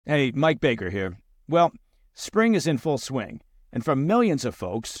Hey, Mike Baker here. Well, spring is in full swing, and for millions of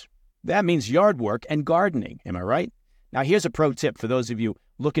folks, that means yard work and gardening, am I right? Now here's a pro tip for those of you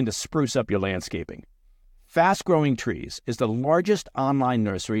looking to spruce up your landscaping. Fast Growing Trees is the largest online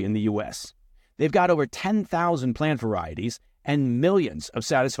nursery in the U.S. They've got over 10,000 plant varieties and millions of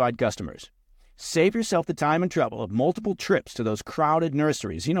satisfied customers. Save yourself the time and trouble of multiple trips to those crowded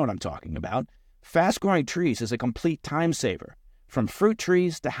nurseries. You know what I'm talking about. Fast Growing Trees is a complete time saver. From fruit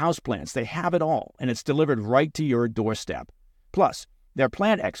trees to houseplants, they have it all, and it's delivered right to your doorstep. Plus, their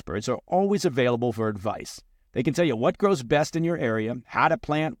plant experts are always available for advice. They can tell you what grows best in your area, how to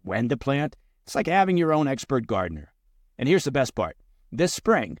plant, when to plant. It's like having your own expert gardener. And here's the best part. This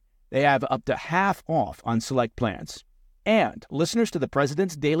spring, they have up to half off on select plants. And listeners to the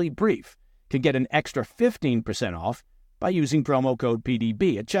President's Daily Brief can get an extra 15% off by using promo code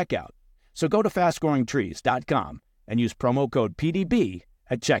PDB at checkout. So go to fastgrowingtrees.com and use promo code PDB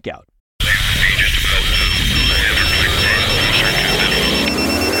at checkout.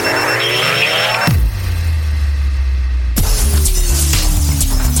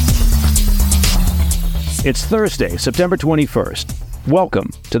 It's Thursday, September 21st. Welcome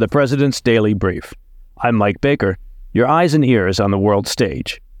to the President's Daily Brief. I'm Mike Baker, your eyes and ears on the world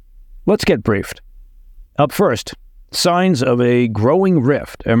stage. Let's get briefed. Up first, signs of a growing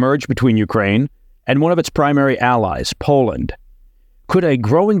rift emerge between Ukraine and one of its primary allies, Poland. Could a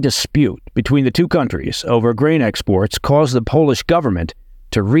growing dispute between the two countries over grain exports cause the Polish government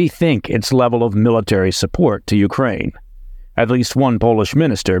to rethink its level of military support to Ukraine? At least one Polish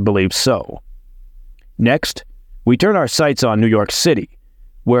minister believes so. Next, we turn our sights on New York City,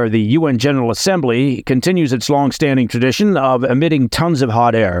 where the UN General Assembly continues its long-standing tradition of emitting tons of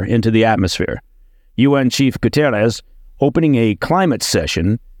hot air into the atmosphere. UN Chief Guterres, opening a climate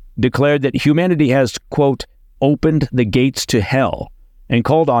session, declared that humanity has, quote, opened the gates to hell, and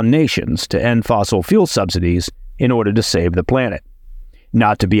called on nations to end fossil fuel subsidies in order to save the planet.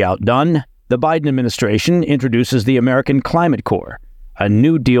 Not to be outdone, the Biden administration introduces the American Climate Corps, a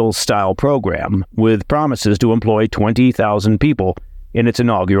New Deal-style program with promises to employ 20,000 people in its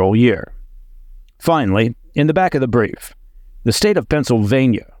inaugural year. Finally, in the back of the brief, the state of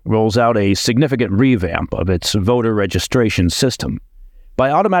Pennsylvania rolls out a significant revamp of its voter registration system by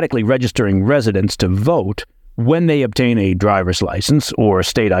automatically registering residents to vote when they obtain a driver's license or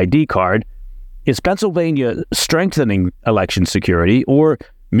state ID card. Is Pennsylvania strengthening election security or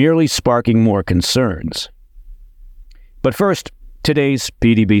merely sparking more concerns? But first, today's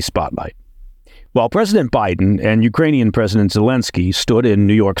PDB Spotlight. While President Biden and Ukrainian President Zelensky stood in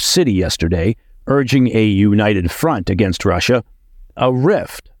New York City yesterday, urging a united front against Russia, a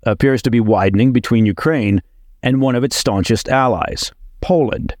rift appears to be widening between Ukraine and one of its staunchest allies,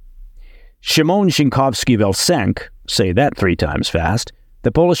 Poland. Szymon Szynkowski-Welsenk, say that 3 times fast,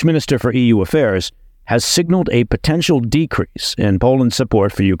 the Polish Minister for EU Affairs, has signaled a potential decrease in Poland's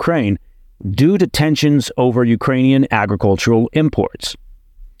support for Ukraine due to tensions over Ukrainian agricultural imports.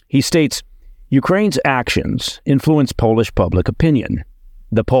 He states, Ukraine's actions influence Polish public opinion.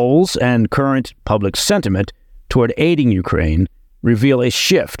 The polls and current public sentiment toward aiding Ukraine reveal a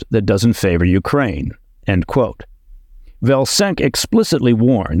shift that doesn't favor Ukraine, end quote. Welsenk explicitly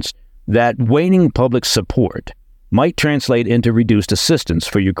warns that waning public support might translate into reduced assistance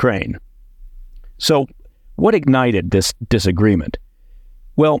for Ukraine. So, what ignited this disagreement?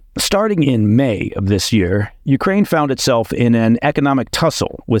 Well, starting in May of this year, Ukraine found itself in an economic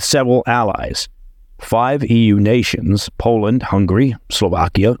tussle with several allies. 5 EU nations, Poland, Hungary,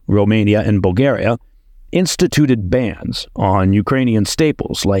 Slovakia, Romania, and Bulgaria, instituted bans on Ukrainian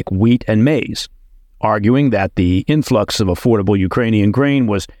staples like wheat and maize, arguing that the influx of affordable Ukrainian grain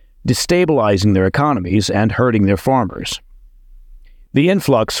was destabilizing their economies and hurting their farmers. The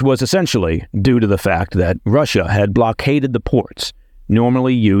influx was essentially due to the fact that Russia had blockaded the ports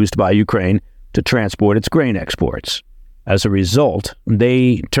normally used by Ukraine to transport its grain exports. As a result,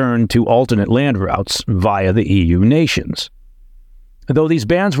 they turned to alternate land routes via the EU nations. Though these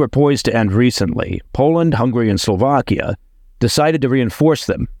bans were poised to end recently, Poland, Hungary, and Slovakia decided to reinforce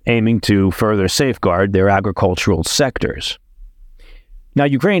them, aiming to further safeguard their agricultural sectors. Now,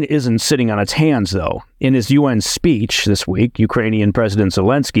 Ukraine isn't sitting on its hands, though. In his UN speech this week, Ukrainian President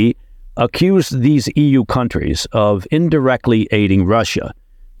Zelensky accused these EU countries of indirectly aiding Russia,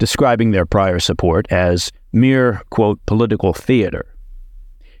 describing their prior support as mere, quote, political theater.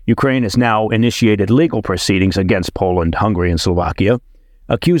 Ukraine has now initiated legal proceedings against Poland, Hungary, and Slovakia,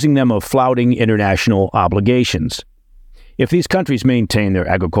 accusing them of flouting international obligations. If these countries maintain their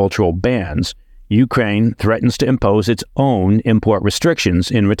agricultural bans, Ukraine threatens to impose its own import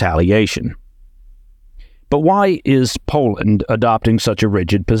restrictions in retaliation. But why is Poland adopting such a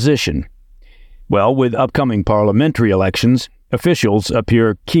rigid position? Well, with upcoming parliamentary elections, officials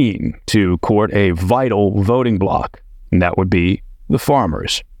appear keen to court a vital voting bloc, and that would be the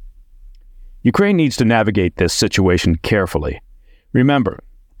farmers. Ukraine needs to navigate this situation carefully. Remember,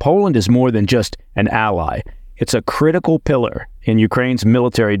 Poland is more than just an ally. It's a critical pillar in Ukraine's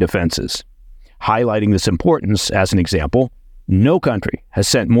military defenses. Highlighting this importance, as an example, no country has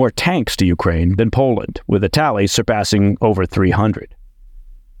sent more tanks to Ukraine than Poland, with a tally surpassing over 300.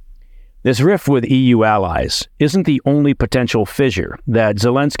 This rift with EU allies isn't the only potential fissure that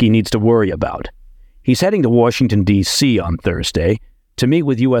Zelensky needs to worry about. He's heading to Washington, D.C. on Thursday to meet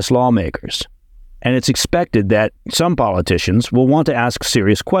with U.S. lawmakers, and it's expected that some politicians will want to ask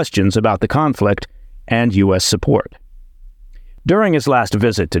serious questions about the conflict and U.S. support. During his last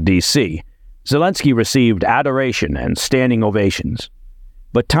visit to D.C., Zelensky received adoration and standing ovations.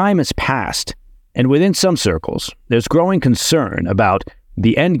 But time has passed, and within some circles, there's growing concern about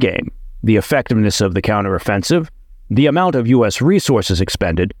the endgame, the effectiveness of the counteroffensive, the amount of U.S. resources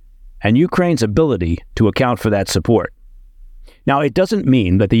expended, and Ukraine's ability to account for that support. Now, it doesn't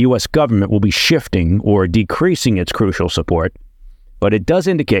mean that the U.S. government will be shifting or decreasing its crucial support, but it does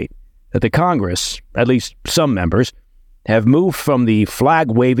indicate that the Congress, at least some members, have moved from the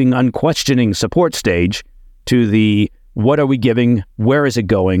flag-waving, unquestioning support stage to the what are we giving, where is it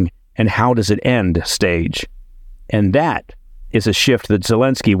going, and how does it end stage. And that is a shift that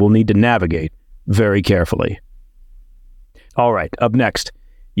Zelensky will need to navigate very carefully. All right, up next,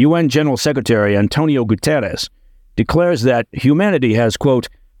 UN General Secretary Antonio Guterres declares that humanity has, quote,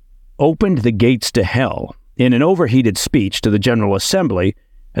 opened the gates to hell in an overheated speech to the General Assembly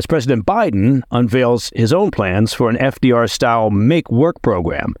as President Biden unveils his own plans for an FDR-style Make Work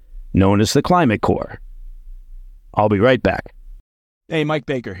program known as the Climate Corps. I'll be right back. Hey, Mike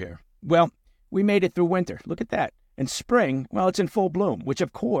Baker here. Well, we made it through winter. Look at that. And spring, well, it's in full bloom, which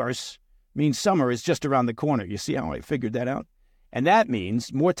of course means summer is just around the corner. You see how I figured that out? And that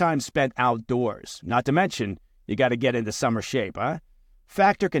means more time spent outdoors. Not to mention, you got to get into summer shape, huh?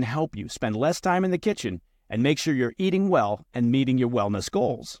 Factor can help you spend less time in the kitchen and make sure you're eating well and meeting your wellness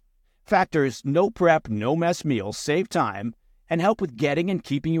goals. Factor's no prep, no mess meals save time and help with getting and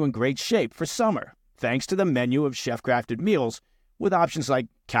keeping you in great shape for summer, thanks to the menu of chef-crafted meals with options like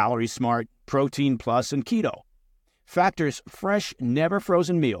Calorie Smart, Protein Plus, and Keto. Factor's fresh,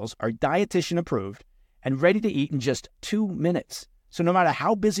 never-frozen meals are dietitian approved and ready to eat in just 2 minutes. So no matter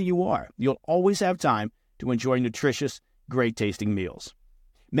how busy you are, you'll always have time to enjoy nutritious, great-tasting meals.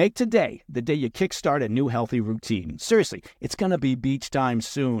 Make today the day you kickstart a new healthy routine. Seriously, it's going to be beach time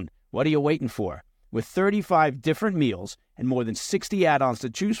soon. What are you waiting for? With 35 different meals and more than 60 add-ons to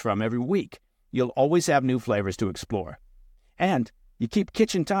choose from every week, you'll always have new flavors to explore. And you keep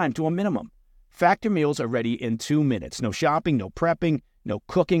kitchen time to a minimum. Factor meals are ready in 2 minutes. No shopping, no prepping, no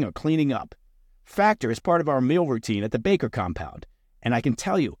cooking or cleaning up. Factor is part of our meal routine at the Baker compound. And I can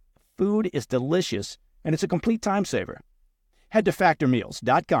tell you, food is delicious and it's a complete time saver. Head to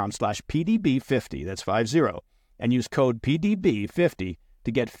factormeals.com/PDB50, that's 50, and use code PDB50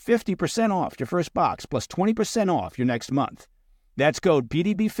 to get 50% off your first box plus 20% off your next month. That's code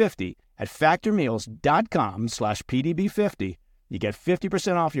PDB50 at factormeals.com/PDB50. You get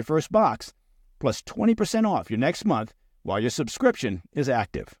 50% off your first box plus 20% off your next month while your subscription is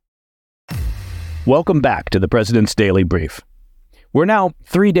active. Welcome back to the President's Daily Brief. We're now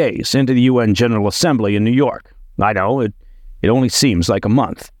 3 days into the UN General Assembly in New York. I know, it only seems like a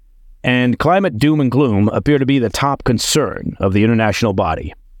month. And climate doom and gloom appear to be the top concern of the international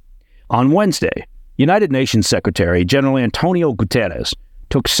body. On Wednesday, United Nations Secretary General Antonio Guterres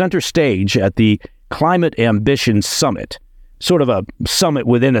took center stage at the Climate Ambition Summit, sort of a summit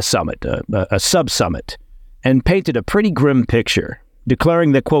within a summit, a sub-summit, and painted a pretty grim picture,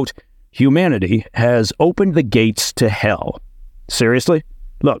 declaring that, quote, humanity has opened the gates to hell. Seriously?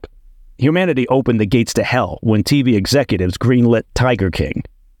 Look, humanity opened the gates to hell when TV executives greenlit Tiger King.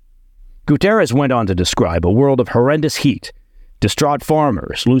 Guterres went on to describe a world of horrendous heat, distraught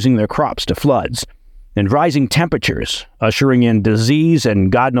farmers losing their crops to floods, and rising temperatures ushering in disease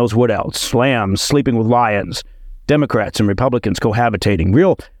and God knows what else, lambs sleeping with lions, Democrats and Republicans cohabitating,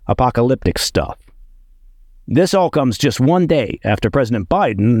 real apocalyptic stuff. This all comes just 1 day after President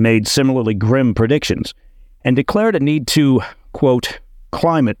Biden made similarly grim predictions and declared a need to, quote,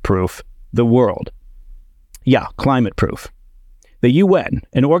 climate-proof the world. Yeah, climate-proof. The UN,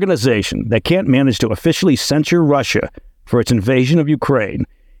 an organization that can't manage to officially censure Russia for its invasion of Ukraine,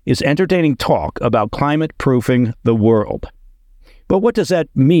 is entertaining talk about climate-proofing the world. But what does that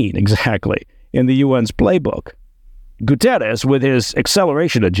mean exactly in the UN's playbook? Guterres, with his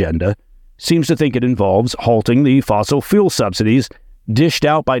acceleration agenda, seems to think it involves halting the fossil fuel subsidies dished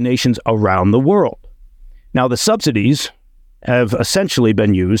out by nations around the world. Now, the subsidies have essentially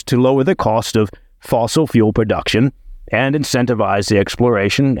been used to lower the cost of fossil fuel production and incentivize the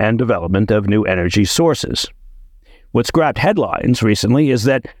exploration and development of new energy sources. What's grabbed headlines recently is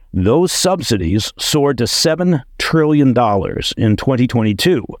that those subsidies soared to $7 trillion in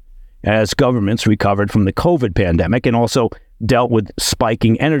 2022 as governments recovered from the COVID pandemic and also dealt with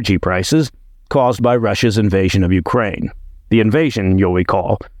spiking energy prices caused by Russia's invasion of Ukraine. The invasion, you'll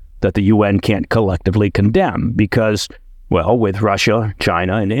recall, that the UN can't collectively condemn because, well, with Russia,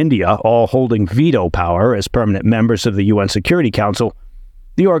 China, and India all holding veto power as permanent members of the UN Security Council,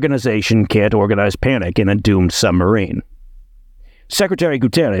 the organization can't organize panic in a doomed submarine. Secretary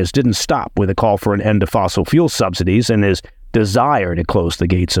Guterres didn't stop with a call for an end to fossil fuel subsidies and his desire to close the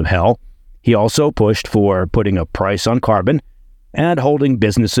gates of hell. He also pushed for putting a price on carbon and holding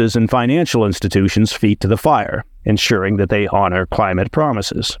businesses and financial institutions' feet to the fire, ensuring that they honor climate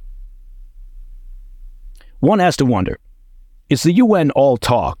promises. One has to wonder, is the UN all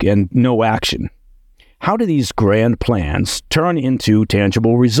talk and no action? How do these grand plans turn into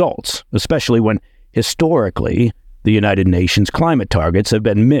tangible results, especially when, historically, the United Nations climate targets have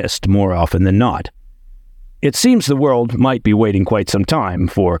been missed more often than not? It seems the world might be waiting quite some time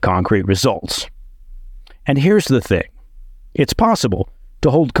for concrete results. And here's the thing. It's possible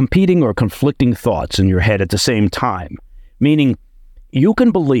to hold competing or conflicting thoughts in your head at the same time, meaning you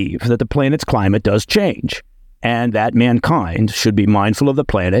can believe that the planet's climate does change, and that mankind should be mindful of the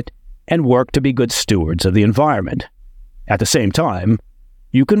planet and work to be good stewards of the environment. At the same time,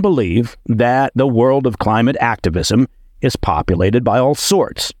 you can believe that the world of climate activism is populated by all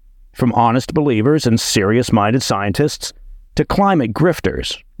sorts, from honest believers and serious-minded scientists to climate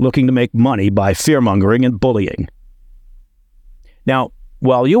grifters looking to make money by fear-mongering and bullying. Now,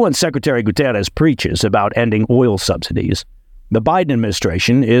 while UN Secretary Guterres preaches about ending oil subsidies, the Biden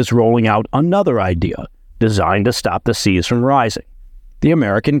administration is rolling out another idea designed to stop the seas from rising: the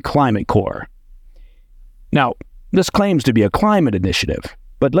American Climate Corps. Now, this claims to be a climate initiative,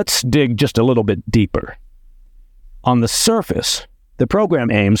 but let's dig just a little bit deeper. On the surface, the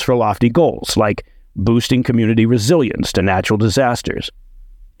program aims for lofty goals like boosting community resilience to natural disasters.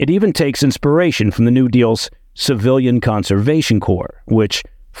 It even takes inspiration from the New Deal's Civilian Conservation Corps, which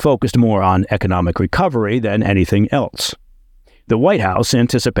focused more on economic recovery than anything else. The White House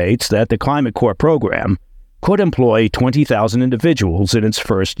anticipates that the Climate Corps program could employ 20,000 individuals in its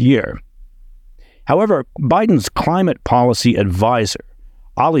first year. However, Biden's climate policy advisor,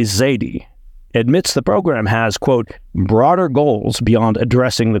 Ali Zaidi, admits the program has, quote, broader goals beyond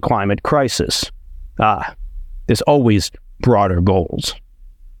addressing the climate crisis. There's always broader goals.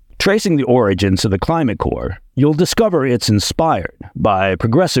 Tracing the origins of the Climate Corps, you'll discover it's inspired by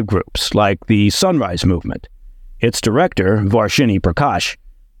progressive groups like the Sunrise Movement. Its director, Varshini Prakash,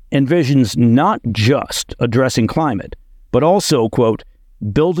 envisions not just addressing climate, but also, quote,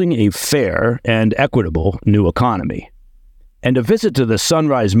 building a fair and equitable new economy. And a visit to the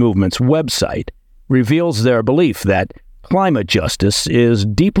Sunrise Movement's website reveals their belief that climate justice is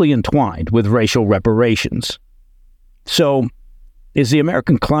deeply entwined with racial reparations. So, is the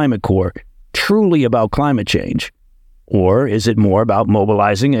American Climate Corps truly about climate change? Or is it more about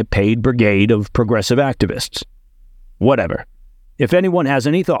mobilizing a paid brigade of progressive activists? Whatever. If anyone has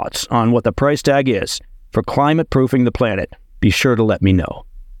any thoughts on what the price tag is for climate-proofing the planet, be sure to let me know.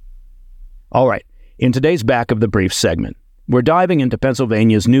 All right, in today's Back of the Brief segment, we're diving into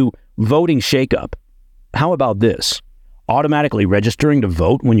Pennsylvania's new voting shakeup. How about this? Automatically registering to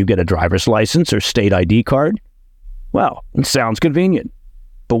vote when you get a driver's license or state ID card? Well, it sounds convenient.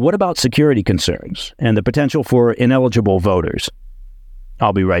 But what about security concerns and the potential for ineligible voters?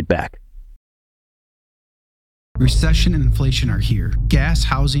 I'll be right back. Recession and inflation are here. Gas,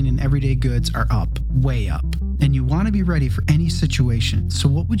 housing, and everyday goods are up, way up. And you want to be ready for any situation. So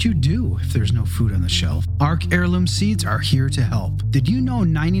what would you do if there's no food on the shelf? ARC Heirloom Seeds are here to help. Did you know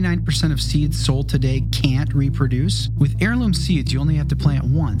 99% of seeds sold today can't reproduce? With Heirloom Seeds, you only have to plant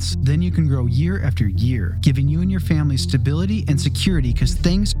once. Then you can grow year after year, giving you and your family stability and security because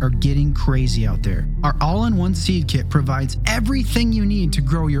things are getting crazy out there. Our all-in-one seed kit provides everything you need to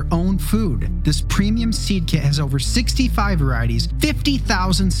grow your own food. This premium seed kit has over 65 varieties,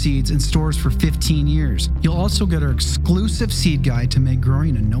 50,000 seeds, and stores for 15 years. You'll also also get our exclusive seed guide to make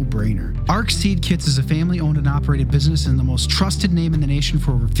growing a no-brainer. ARC Seed Kits is a family-owned and operated business and the most trusted name in the nation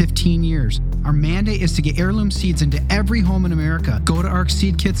for over 15 years. Our mandate is to get heirloom seeds into every home in America. Go to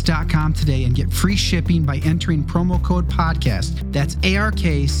arcseedkits.com today and get free shipping by entering promo code podcast. That's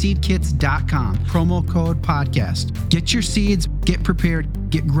ARKseedkits.com, promo code podcast. Get your seeds, get prepared,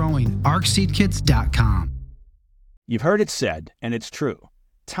 get growing. arcseedkits.com. You've heard it said, and it's true.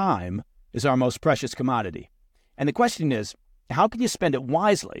 Time is our most precious commodity. And the question is, how can you spend it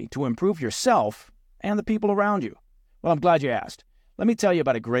wisely to improve yourself and the people around you? Well, I'm glad you asked. Let me tell you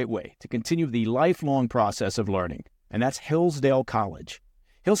about a great way to continue the lifelong process of learning, and that's Hillsdale College.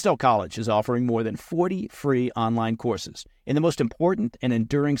 Hillsdale College is offering more than 40 free online courses in the most important and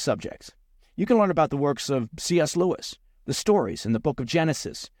enduring subjects. You can learn about the works of C.S. Lewis, the stories in the book of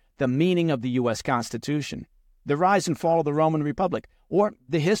Genesis, the meaning of the U.S. Constitution, the rise and fall of the Roman Republic, or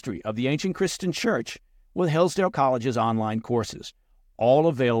the history of the ancient Christian church with Hillsdale College's online courses, all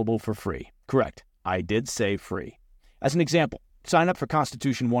available for free. Correct, I did say free. As an example, sign up for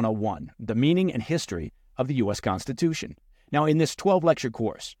Constitution 101, the meaning and history of the U.S. Constitution. Now, in this 12-lecture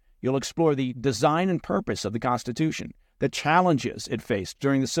course, you'll explore the design and purpose of the Constitution, the challenges it faced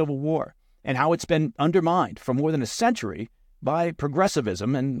during the Civil War, and how it's been undermined for more than a century by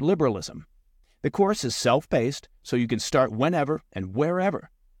progressivism and liberalism. The course is self-paced, so you can start whenever and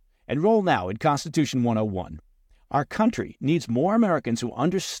wherever. Enroll now in Constitution 101. Our country needs more Americans who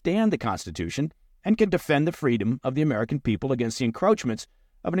understand the Constitution and can defend the freedom of the American people against the encroachments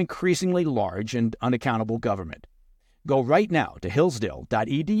of an increasingly large and unaccountable government. Go right now to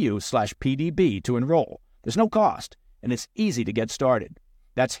hillsdale.edu/PDB to enroll. There's no cost, and it's easy to get started.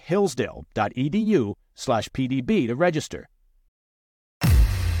 That's hillsdale.edu/PDB to register.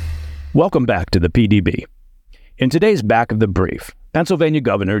 Welcome back to the PDB. In today's Back of the Brief, Pennsylvania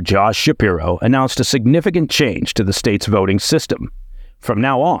Governor Josh Shapiro announced a significant change to the state's voting system. From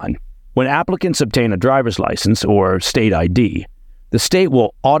now on, when applicants obtain a driver's license or state ID, the state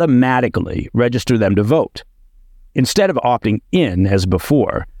will automatically register them to vote. Instead of opting in as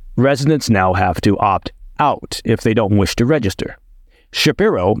before, residents now have to opt out if they don't wish to register.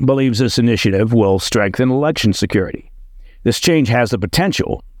 Shapiro believes this initiative will strengthen election security. This change has the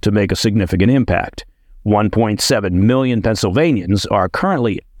potential to make a significant impact. 1.7 million Pennsylvanians are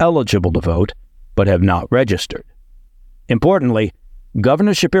currently eligible to vote, but have not registered. Importantly,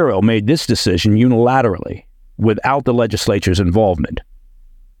 Governor Shapiro made this decision unilaterally, without the legislature's involvement.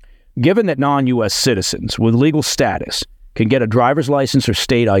 Given that non-U.S. citizens with legal status can get a driver's license or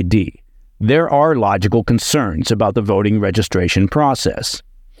state ID, there are logical concerns about the voting registration process.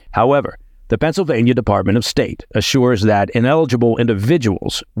 However, the Pennsylvania Department of State assures that ineligible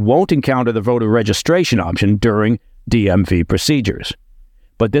individuals won't encounter the voter registration option during DMV procedures.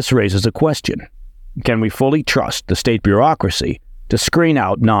 But this raises a question. Can we fully trust the state bureaucracy to screen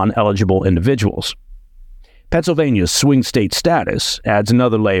out non-eligible individuals? Pennsylvania's swing state status adds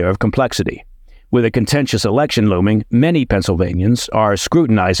another layer of complexity. With a contentious election looming, many Pennsylvanians are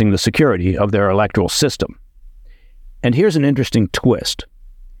scrutinizing the security of their electoral system. And here's an interesting twist.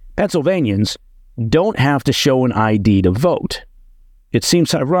 Pennsylvanians don't have to show an ID to vote. It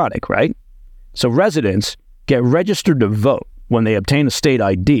seems ironic, right? So residents get registered to vote when they obtain a state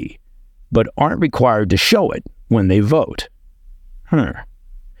ID, but aren't required to show it when they vote.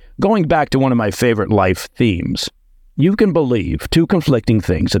 Going back to one of my favorite life themes, you can believe two conflicting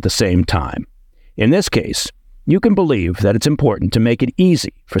things at the same time. In this case, you can believe that it's important to make it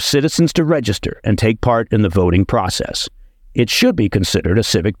easy for citizens to register and take part in the voting process. It should be considered a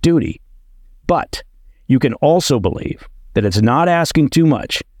civic duty. But you can also believe that it's not asking too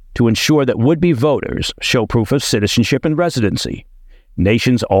much to ensure that would-be voters show proof of citizenship and residency.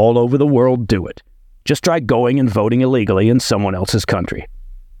 Nations all over the world do it. Just try going and voting illegally in someone else's country.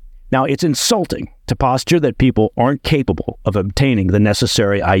 Now, it's insulting to posture that people aren't capable of obtaining the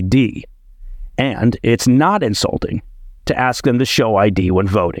necessary ID. And it's not insulting to ask them to show ID when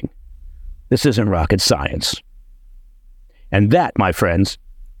voting. This isn't rocket science. And that, my friends,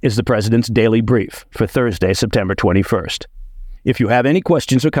 is the President's Daily Brief for Thursday, September 21st. If you have any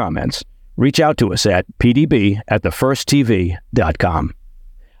questions or comments, reach out to us at pdb@thefirsttv.com.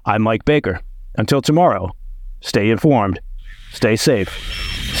 I'm Mike Baker. Until tomorrow, stay informed, stay safe,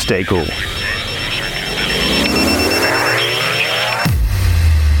 stay cool.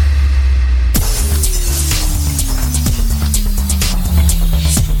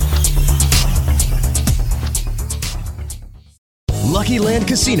 Lucky Land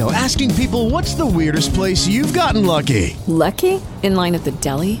Casino, asking people, what's the weirdest place you've gotten lucky? Lucky? In line at the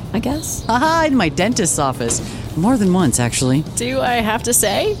deli, I guess? Aha, in my dentist's office. More than once, actually. Do I have to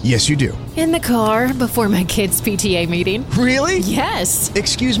say? Yes, you do. In the car before my kids' PTA meeting. Really? Yes.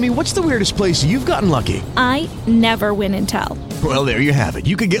 Excuse me, what's the weirdest place you've gotten lucky? I never win and tell. Well, there you have it.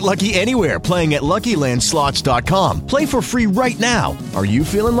 You can get lucky anywhere, playing at LuckyLandSlots.com. Play for free right now. Are you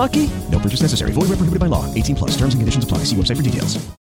feeling lucky? No purchase necessary. Void where prohibited by law. 18+. Terms and conditions apply. See website for details.